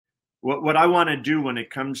What I want to do when it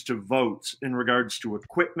comes to votes, in regards to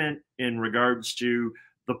equipment, in regards to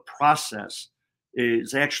the process,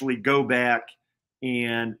 is actually go back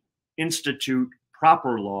and institute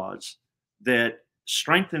proper laws that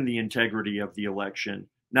strengthen the integrity of the election,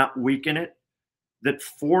 not weaken it, that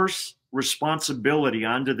force responsibility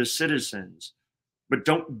onto the citizens, but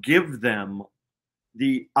don't give them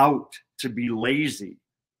the out to be lazy.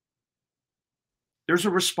 There's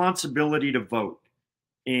a responsibility to vote,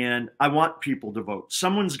 and I want people to vote.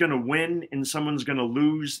 Someone's going to win and someone's going to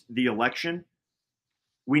lose the election.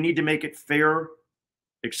 We need to make it fair,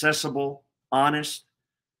 accessible, honest,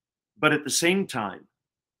 but at the same time,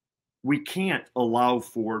 we can't allow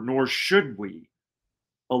for, nor should we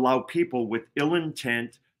allow people with ill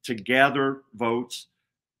intent to gather votes,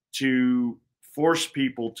 to force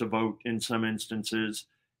people to vote in some instances,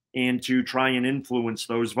 and to try and influence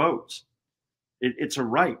those votes. It's a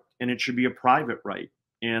right, and it should be a private right.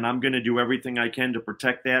 And I'm going to do everything I can to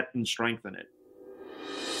protect that and strengthen it.